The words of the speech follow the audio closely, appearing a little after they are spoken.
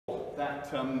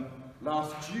that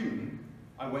last June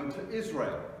I went to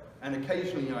Israel, and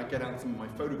occasionally I get out some of my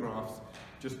photographs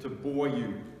just to bore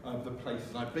you of the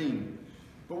places I've been.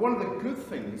 But one of the good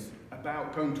things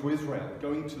about going to Israel,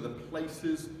 going to the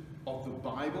places of the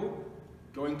Bible,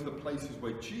 going to the places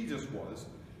where Jesus was,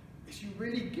 is you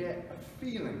really get a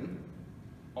feeling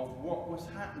of what was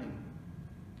happening.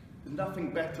 There's nothing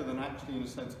better than actually, in a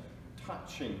sense,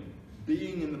 touching,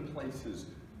 being in the places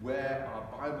where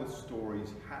our Bible stories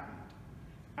happened.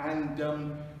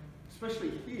 And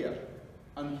especially here,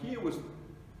 and here was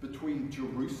between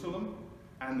Jerusalem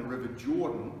and the River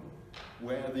Jordan,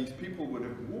 where these people would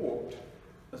have walked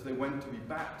as they went to be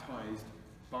baptized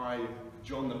by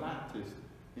John the Baptist.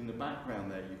 In the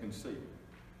background there you can see.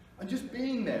 And just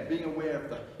being there, being aware of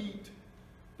the heat,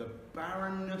 the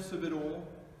barrenness of it all,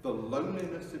 the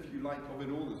loneliness, if you like, of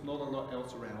it all, there's not a lot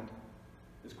else around,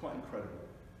 is quite incredible.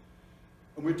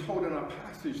 And we're told in our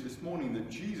passage this morning that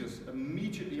Jesus,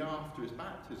 immediately after his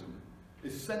baptism,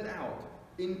 is sent out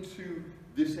into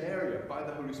this area by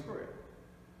the Holy Spirit,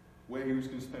 where he was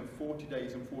going to spend 40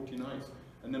 days and 40 nights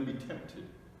and then be tempted.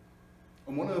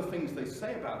 And one of the things they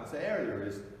say about this area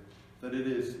is that it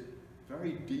is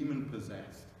very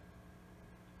demon-possessed.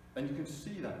 And you can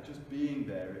see that just being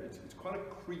there. It's quite a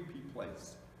creepy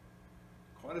place,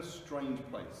 quite a strange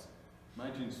place.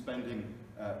 Imagine spending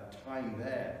time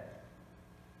there.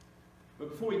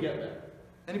 But before we get there,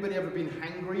 anybody ever been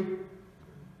hangry?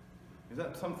 Is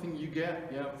that something you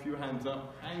get? Yeah, a few hands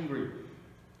up. Hangry.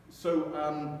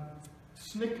 So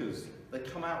Snickers, they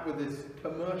come out with this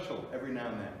commercial every now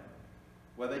and then,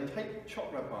 where they take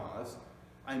chocolate bars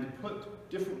and put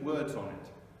different words on it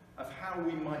of how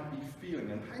we might be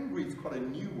feeling. And hangry is quite a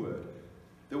new word.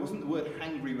 There wasn't the word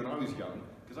hangry when I was young,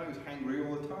 because I was hangry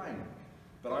all the time.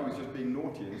 But I was just being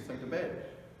naughty and sent to bed.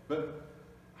 But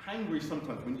hangry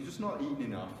sometimes, when you're just not eating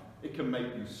enough, it can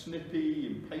make you snippy,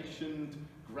 impatient,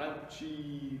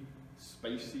 grouchy,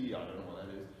 spacey, I don't know what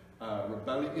that is,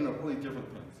 rebellious, you know, all these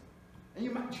different things. And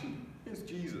you imagine, here's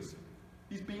Jesus.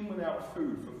 He's been without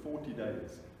food for 40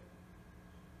 days.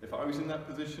 If I was in that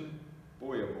position,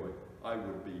 boy oh boy, I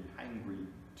would be hangry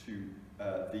to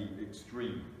the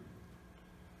extreme.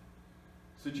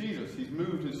 So Jesus, he's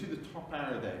moved, and see the top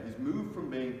arrow there, he's moved from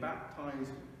being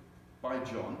baptized by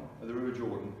John at the River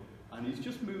Jordan, and he's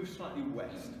just moved slightly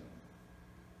west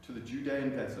to the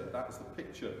Judean desert. That's the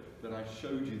picture that I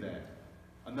showed you there.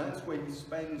 And that's where he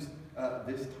spends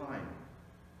this time.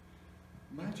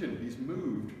 Imagine he's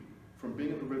moved from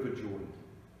being at the River Jordan,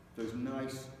 those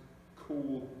nice,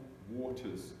 cool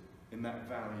waters in that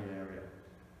valley area,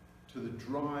 to the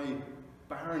dry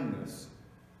barrenness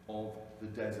of the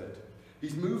desert.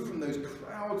 He's moved from those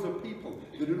crowds of people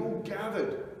that had all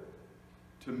gathered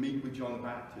to meet with John the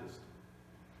Baptist,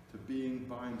 to being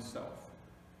by himself,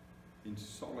 in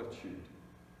solitude,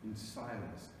 in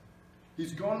silence.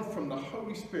 He's gone from the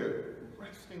Holy Spirit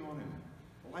resting on him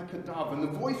like a dove, and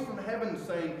the voice from heaven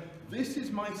saying, "This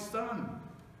is my Son,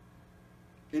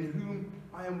 in whom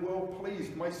I am well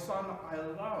pleased, my Son I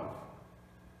love."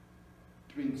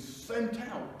 Being sent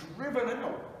out, driven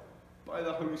out by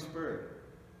the Holy Spirit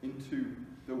into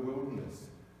the wilderness.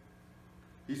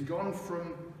 He's gone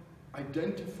from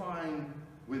identifying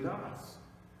with us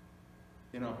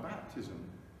in our baptism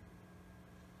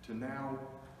to now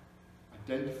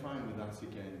identifying with us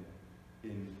again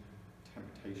in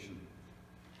temptation.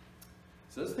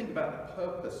 So let's think about the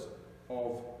purpose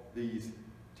of these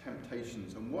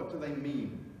temptations and what do they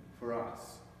mean for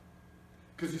us.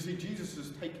 Because you see, Jesus has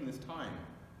taken this time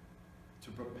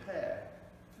to prepare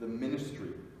for the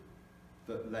ministry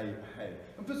that lay ahead.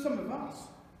 And for some of us,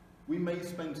 we may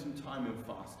spend some time in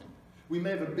fasting. We may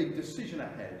have a big decision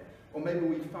ahead, or maybe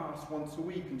we fast once a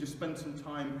week and just spend some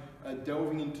time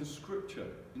delving into Scripture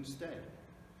instead.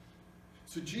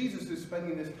 So Jesus is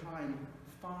spending this time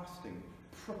fasting,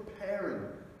 preparing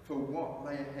for what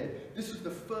lay ahead. This is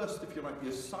the first, if you like, the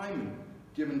assignment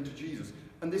given to Jesus.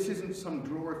 And this isn't some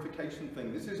glorification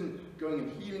thing. This isn't going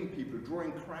and healing people,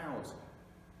 drawing crowds.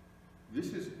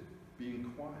 This is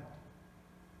being quiet,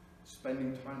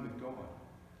 spending time with God.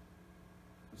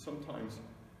 And sometimes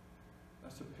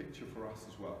that's a picture for us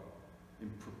as well. In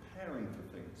preparing for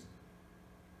things,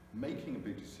 making a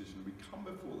big decision, we come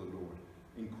before the Lord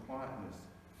in quietness,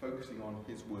 focusing on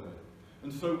his word.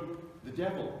 And so the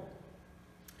devil,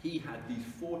 he had these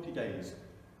 40 days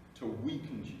to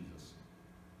weaken Jesus,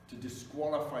 to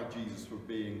disqualify Jesus for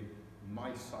being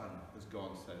my son, as God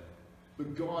said.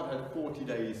 But God had 40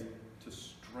 days to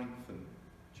strengthen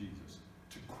Jesus,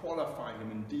 to qualify him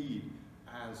indeed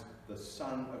as the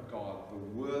Son of God, the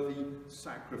worthy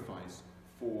sacrifice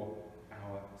for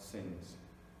our sins.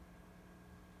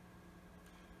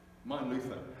 Martin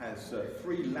Luther has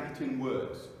 3 Latin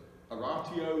words: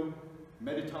 oratio,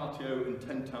 meditatio, and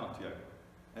tentatio.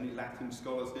 Any Latin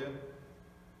scholars here?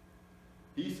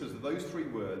 He says that those 3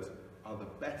 words are the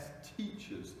best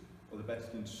teachers or the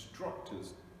best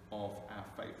instructors of our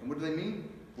faith. And what do they mean?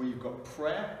 Well, you've got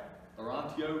prayer,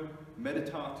 oratio,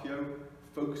 meditatio,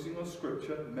 focusing on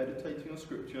Scripture, meditating on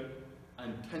Scripture,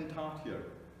 and tentatio,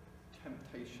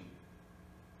 temptation.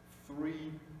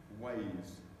 3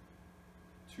 ways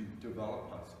to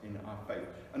develop us in our faith.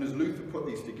 And as Luther put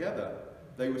these together,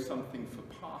 they were something for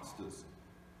pastors,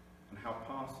 and how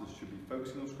pastors should be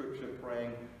focusing on Scripture,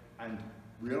 praying, and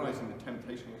realizing that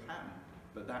temptation will happen,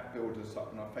 but that builds us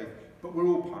up in our faith. But we're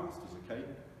all pastors, okay?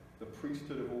 The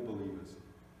priesthood of all believers.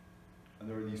 And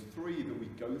there are these 3 that we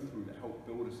go through that help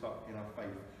build us up in our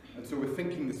faith. And so we're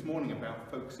thinking this morning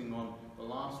about focusing on the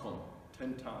last one,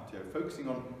 tentatio, focusing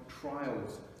on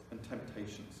trials and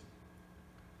temptations.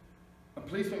 And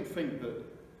please don't think that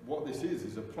what this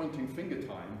is a pointing finger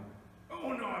time.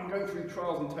 Oh no, I'm going through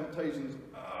trials and temptations.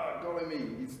 Golly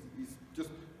me, he's just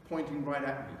pointing right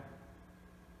at me.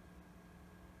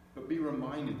 But be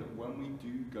reminded that when we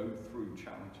do go through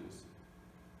challenges,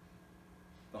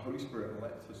 the Holy Spirit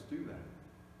lets us do that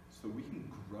so we can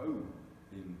grow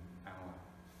in our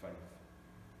faith.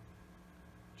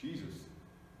 Jesus,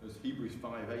 as Hebrews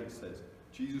 5:8 says,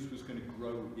 Jesus was going to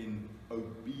grow in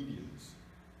obedience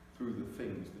through the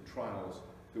things, the trials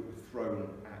that were thrown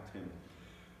at him.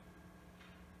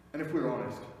 And if we're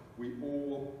honest, we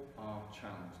all are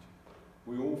challenged.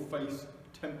 We all face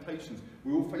temptations.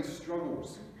 We all face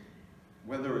struggles.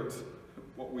 Whether it's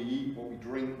what we eat, what we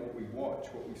drink, what we watch,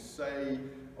 what we say,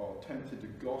 or tempted to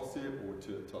gossip, or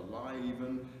to lie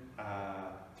even,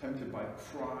 tempted by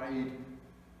pride,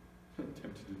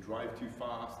 tempted to drive too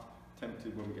fast,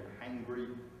 tempted when we get hangry.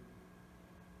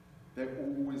 There are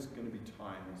always going to be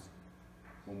times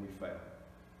when we fail,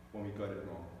 when we got it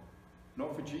wrong.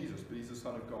 Not for Jesus, but he's the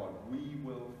Son of God. We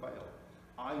will fail.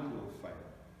 I will fail.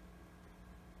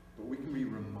 But we can be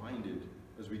reminded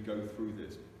as we go through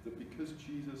this that because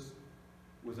Jesus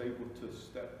was able to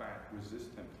step back,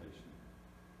 resist temptation,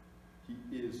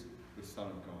 he is the Son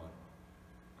of God.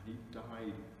 And he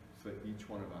died for each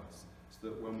one of us so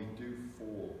that when we do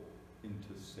fall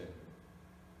into sin,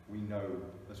 we know,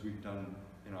 as we've done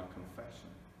in our confession,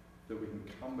 that we can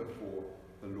come before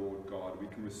the Lord God. We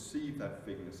can receive that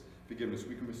forgiveness.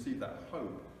 We can receive that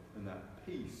hope and that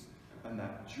peace and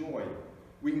that joy.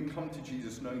 We can come to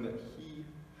Jesus knowing that he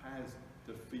has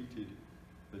defeated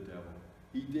the devil.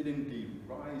 He did indeed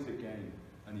rise again,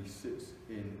 and he sits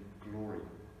in glory.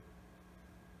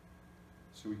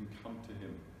 So we can come to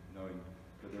him knowing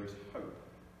that there is hope,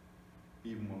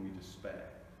 even when we despair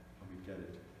and we get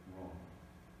it wrong.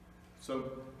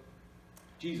 So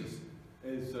Jesus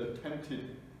is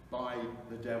tempted by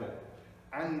the devil.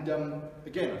 And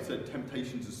again, I said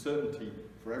temptation's a certainty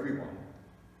for everyone.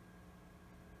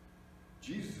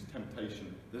 Jesus'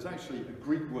 temptation, there's actually a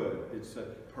Greek word, it's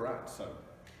parazzo,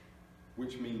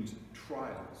 which means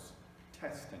trials,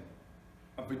 testing.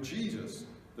 And for Jesus,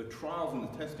 the trials and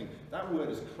the testing, that word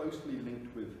is closely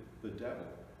linked with the devil.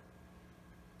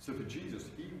 So for Jesus,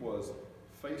 he was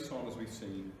face on, as we've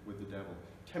seen, with the devil.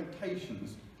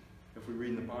 Temptations, if we read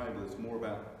in the Bible, it's more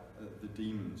about the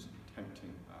demons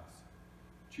tempting us.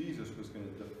 Jesus was going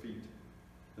to defeat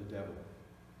the devil.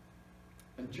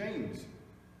 And James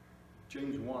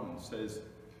 1 says,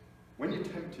 when you're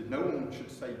tempted, no one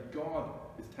should say, God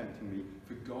is tempting me,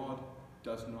 for God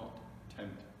does not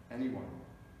tempt anyone.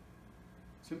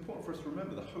 It's important for us to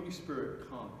remember the Holy Spirit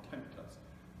can't tempt us,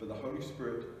 but the Holy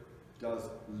Spirit does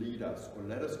lead us or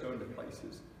let us go into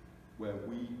places where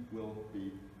we will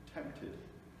be tempted.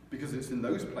 Because it's in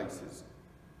those places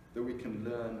that we can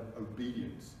learn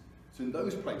obedience. It's in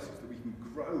those places that we can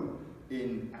grow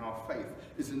in our faith.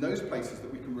 It's in those places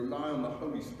that we can rely on the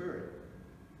Holy Spirit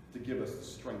to give us the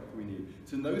strength we need.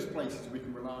 It's in those places we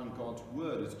can rely on God's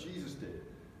word, as Jesus did,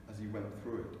 as he went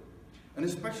through it. And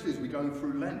especially as we're going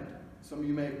through Lent. Some of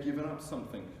you may have given up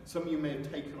something. Some of you may have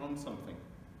taken on something.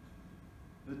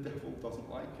 The devil doesn't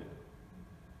like it.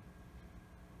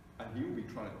 And he will be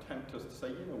trying to tempt us to say,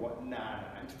 you know what, nah,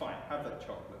 it's fine, have that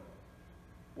chocolate.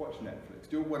 Watch Netflix,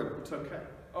 do whatever, it's okay.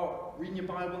 Oh, reading your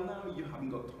Bible now? You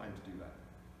haven't got time to do that.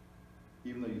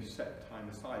 Even though you've set time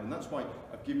aside. And that's why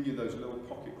I've given you those little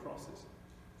pocket crosses.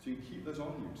 So you can keep those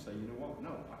on you and say, you know what, no,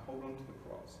 I hold on to the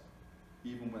cross.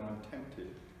 Even when I'm tempted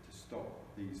to stop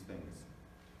these things.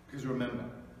 Because remember,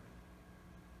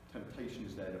 temptation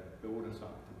is there to build us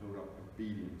up, to build up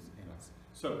obedience in us.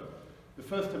 So, the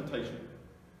first temptation,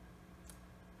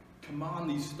 command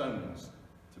these stones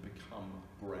to become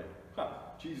bread.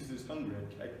 Jesus is hungry,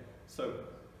 okay? So,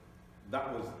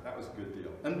 that was a good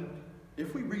deal. And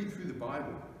if we read through the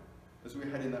Bible, as we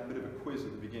had in that bit of a quiz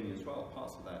at the beginning as well,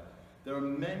 parts of that, there are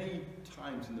many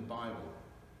times in the Bible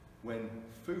when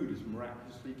food is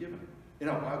miraculously given. In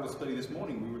our Bible study this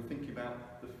morning, we were thinking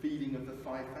about the feeding of the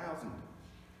 5,000.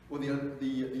 Or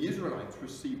the Israelites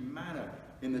received manna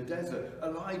in the desert.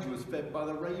 Elijah was fed by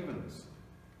the ravens.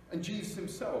 And Jesus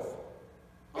himself,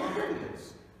 after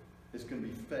this, is going to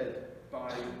be fed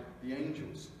by the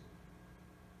angels.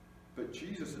 But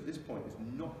Jesus at this point is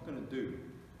not going to do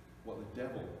what the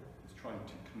devil is trying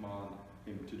to command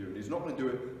him to do. And he's not going to do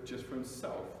it just for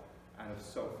himself out of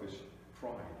selfish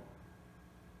pride.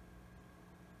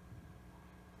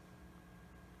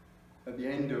 At the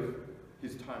end of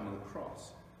his time on the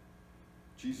cross,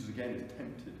 Jesus again is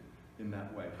tempted in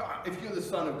that way. If you're the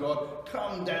Son of God,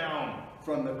 come down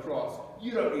from the cross.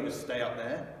 You don't need to stay up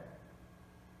there.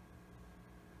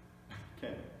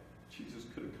 Again, Jesus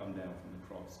could have come down from the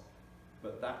cross,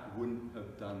 but that wouldn't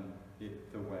have done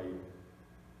it the way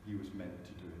he was meant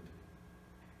to do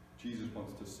it. Jesus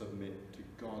wants to submit to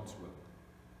God's will.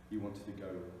 He wants to go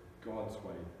God's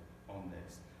way on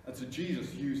this. And so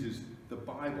Jesus uses the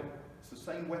Bible. It's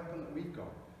the same weapon that we've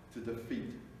got to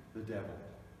defeat the devil.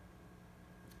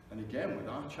 And again, with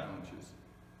our challenges,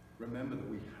 remember that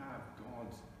we have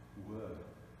God's word.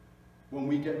 When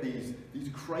we get these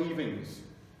cravings,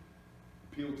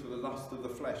 appeal to the lust of the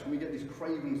flesh, when we get these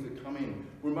cravings that come in,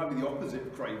 or it might be the opposite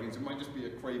of cravings, it might just be a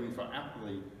craving for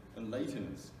apathy and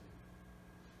laziness.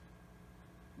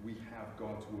 We have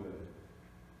God's word.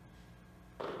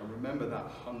 And remember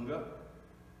that hunger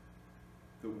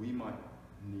that we might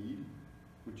need.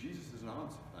 Well, Jesus has an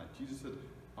answer for that. Jesus said,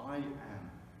 I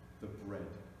am the bread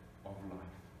of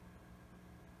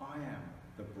life. I am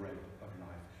the bread of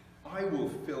life. I will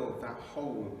fill that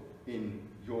hole in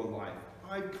your life.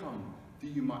 I've come that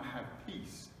you might have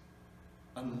peace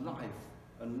and life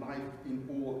in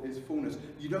all its fullness.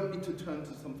 You don't need to turn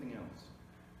to something else.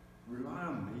 Rely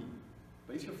on me.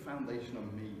 Base your foundation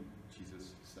on me,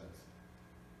 Jesus says.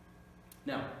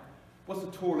 Now, what's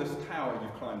the tallest tower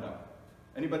you've climbed up?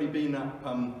 Anybody been up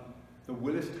the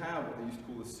Willis Tower, what they used to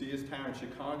call the Sears Tower in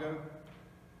Chicago?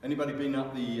 Anybody been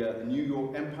up the New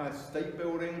York Empire State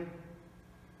Building?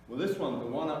 Well, this one, the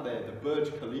one up there, the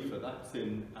Burj Khalifa, that's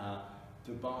in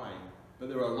Dubai. But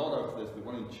there are a lot of, there's the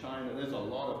one in China, there's a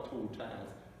lot of tall towers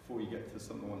before you get to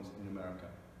some of the ones in America.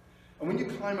 And when you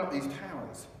climb up these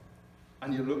towers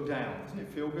and you look down, doesn't it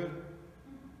feel good?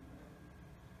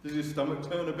 Does your stomach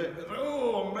turn a bit?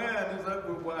 Oh man, is that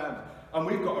what happened? And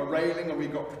we've got a railing, and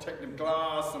we've got protective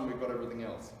glass, and we've got everything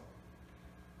else.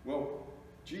 Well,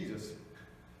 Jesus,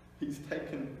 he's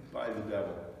taken by the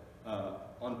devil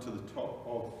onto the top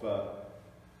of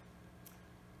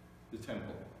the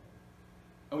temple.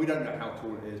 And we don't know how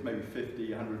tall it is, maybe 50,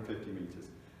 150 meters.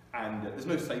 And there's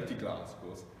no safety glass, of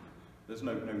course. There's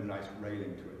no nice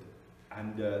railing to it.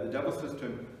 And the devil says to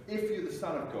him, if you're the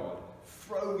Son of God,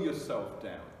 throw yourself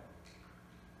down.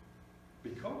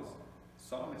 Because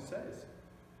Psalmist says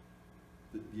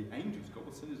that the angels, God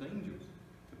will send his angels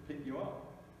to pick you up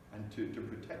and to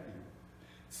protect you.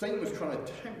 Satan was trying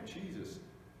to tempt Jesus,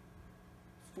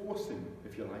 force him,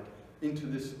 if you like, into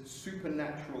this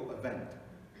supernatural event.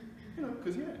 You know,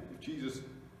 because yeah, if Jesus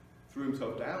threw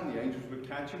himself down, the angels would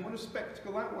catch him, what a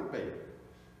spectacle that would be.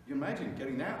 You imagine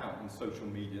getting that out on social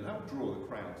media, that would draw the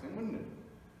crowds in, wouldn't it?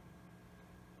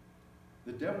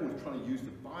 The devil was trying to use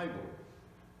the Bible,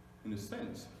 in a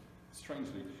sense,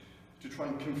 strangely, to try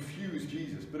and confuse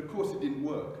Jesus. But of course it didn't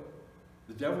work.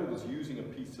 The devil was using a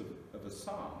piece of a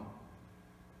psalm,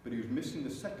 but he was missing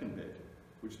the second bit,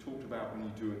 which talked about when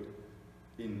you do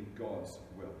it in God's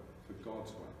will, for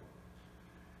God's way.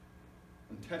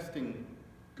 And testing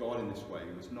God in this way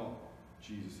was not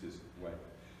Jesus' way.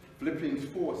 Philippians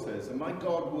 4 says, and my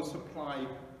God will supply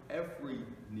every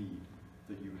need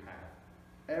that you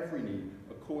have. Every need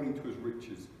according to his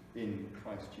riches in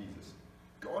Christ Jesus.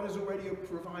 God has already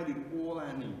provided all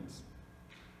our needs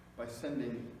by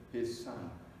sending his Son.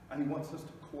 And he wants us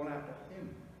to call out to him,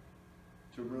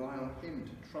 to rely on him,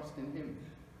 to trust in him.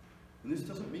 And this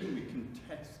doesn't mean we can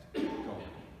test God.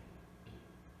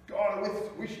 God,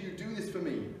 I wish you'd do this for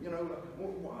me. You know,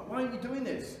 why aren't you doing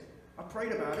this? I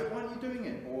prayed about it, why aren't you doing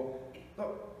it? Or,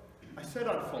 look, I said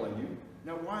I'd follow you.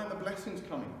 Now why aren't the blessings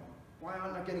coming? Why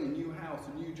aren't I getting a new house,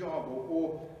 a new job?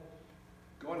 Or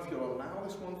God, if you'll allow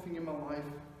this one thing in my life,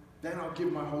 then I'll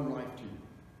give my whole life to you.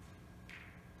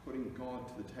 Putting God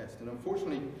to the test. And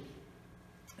unfortunately,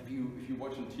 if you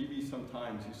watch on TV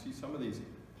sometimes, you see some of these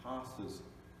pastors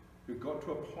who've got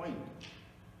to a point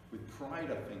with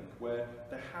pride, I think, where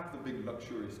they have the big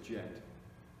luxurious jet.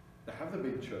 They have the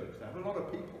big church. They have a lot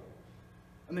of people.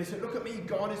 And they say, look at me,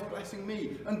 God is blessing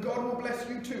me, and God will bless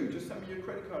you too. Just send me your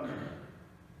credit card number.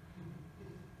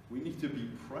 We need to be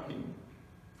praying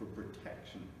for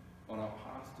protection on our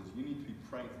pastors. You need to be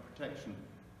praying for protection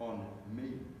on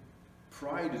me.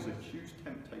 Pride is a huge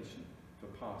temptation for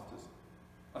pastors.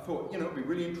 I thought, it'd be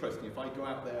really interesting if I go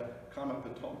out there, climb up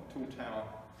a tall tower,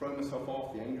 throw myself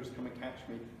off, the angels come and catch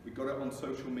me, we got it on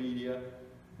social media.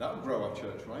 That will grow our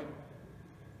church, right?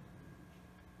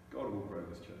 God will grow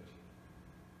this church.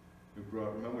 He'll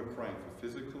grow. Remember, we're praying for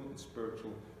physical and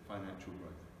spiritual, financial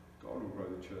growth. God will grow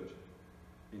the church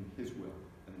in His will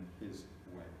and in His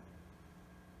way.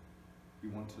 He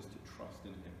wants us to trust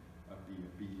in Him and be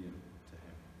obedient to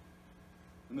Him.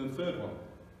 And then the third one.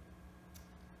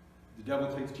 The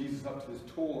devil takes Jesus up to this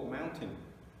tall mountain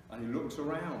and he looks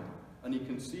around and he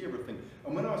can see everything.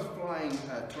 And when I was flying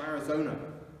to Arizona,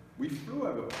 we flew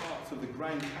over parts of the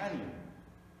Grand Canyon.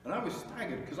 And I was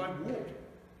staggered because I've walked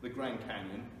the Grand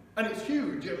Canyon and it's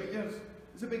huge.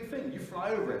 It's a big thing. You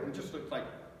fly over it and it just looks like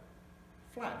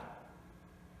flat.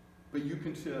 But you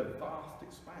can see a vast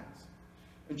expanse.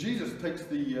 And Jesus takes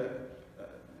the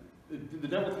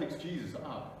devil takes Jesus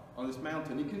up on this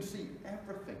mountain. He can see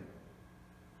everything.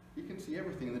 He can see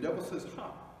everything. And the devil says,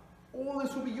 all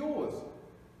this will be yours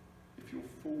if you'll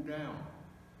fall down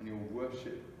and you'll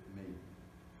worship me.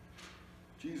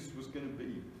 Jesus was going to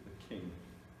be the king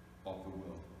of the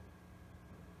world.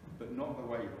 But not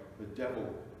the way the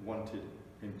devil wanted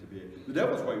him to be. The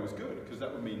devil's way was good, because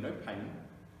that would mean no pain,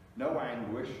 no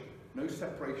anguish, no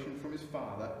separation from his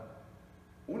Father.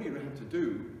 All he would have to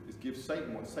do is give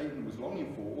Satan what Satan was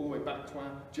longing for, all the way back to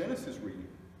our Genesis reading.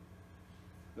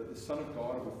 That the Son of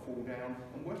God will fall down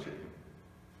and worship him.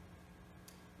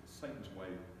 But Satan's way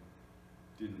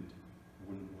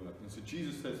wouldn't work. And so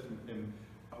Jesus says to him,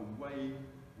 away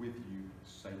with you,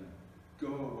 Satan. Go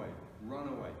away, run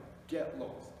away, get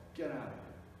lost, get out of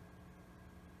here.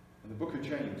 And the book of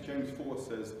James, James 4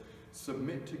 says,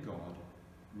 submit to God,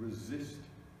 resist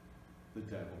the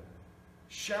devil.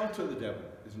 Shout at the devil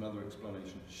is another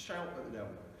explanation. Shout at the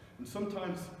devil. And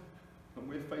sometimes when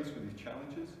we're faced with these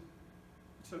challenges,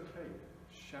 it's okay.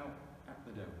 Shout at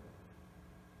the devil.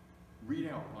 Read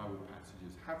out Bible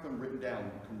passages. Have them written down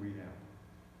that you can read out.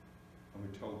 And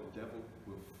we're told the devil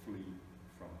will flee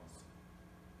from us.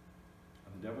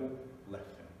 And the devil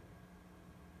left him.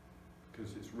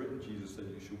 Because it's written, Jesus said,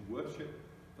 you shall worship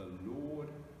the Lord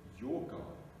your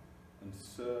God and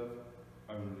serve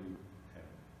only him.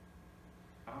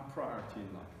 Our priority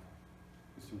in life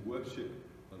is to worship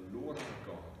the Lord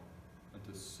our God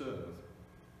and to serve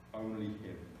only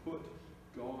him. Put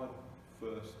God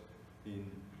first in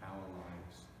our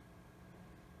lives.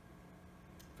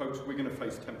 Folks, we're going to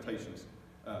face temptations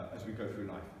as we go through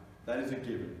life. That is a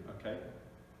given, okay?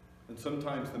 And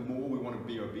sometimes the more we want to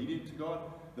be obedient to God,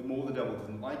 the more the devil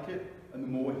doesn't like it, and the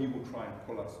more he will try and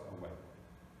pull us away.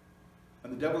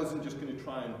 And the devil isn't just going to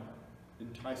try and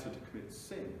entice us to commit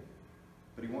sin,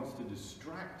 but he wants to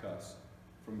distract us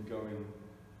from going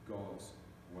God's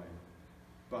way.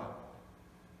 But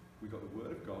we've got the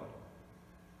Word of God,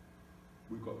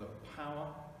 we've got the power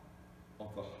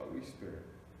of the Holy Spirit,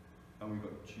 and we've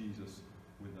got Jesus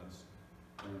with us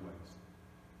always.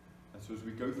 And so as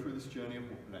we go through this journey of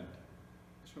Lent,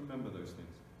 let's remember those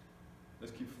things.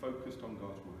 Let's keep focused on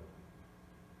God's Word.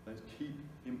 Let's keep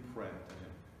in prayer to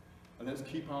him. And let's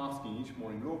keep asking each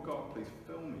morning, Lord God, please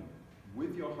fill me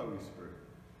with your Holy Spirit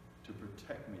to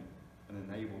protect me and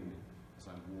enable me as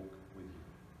I walk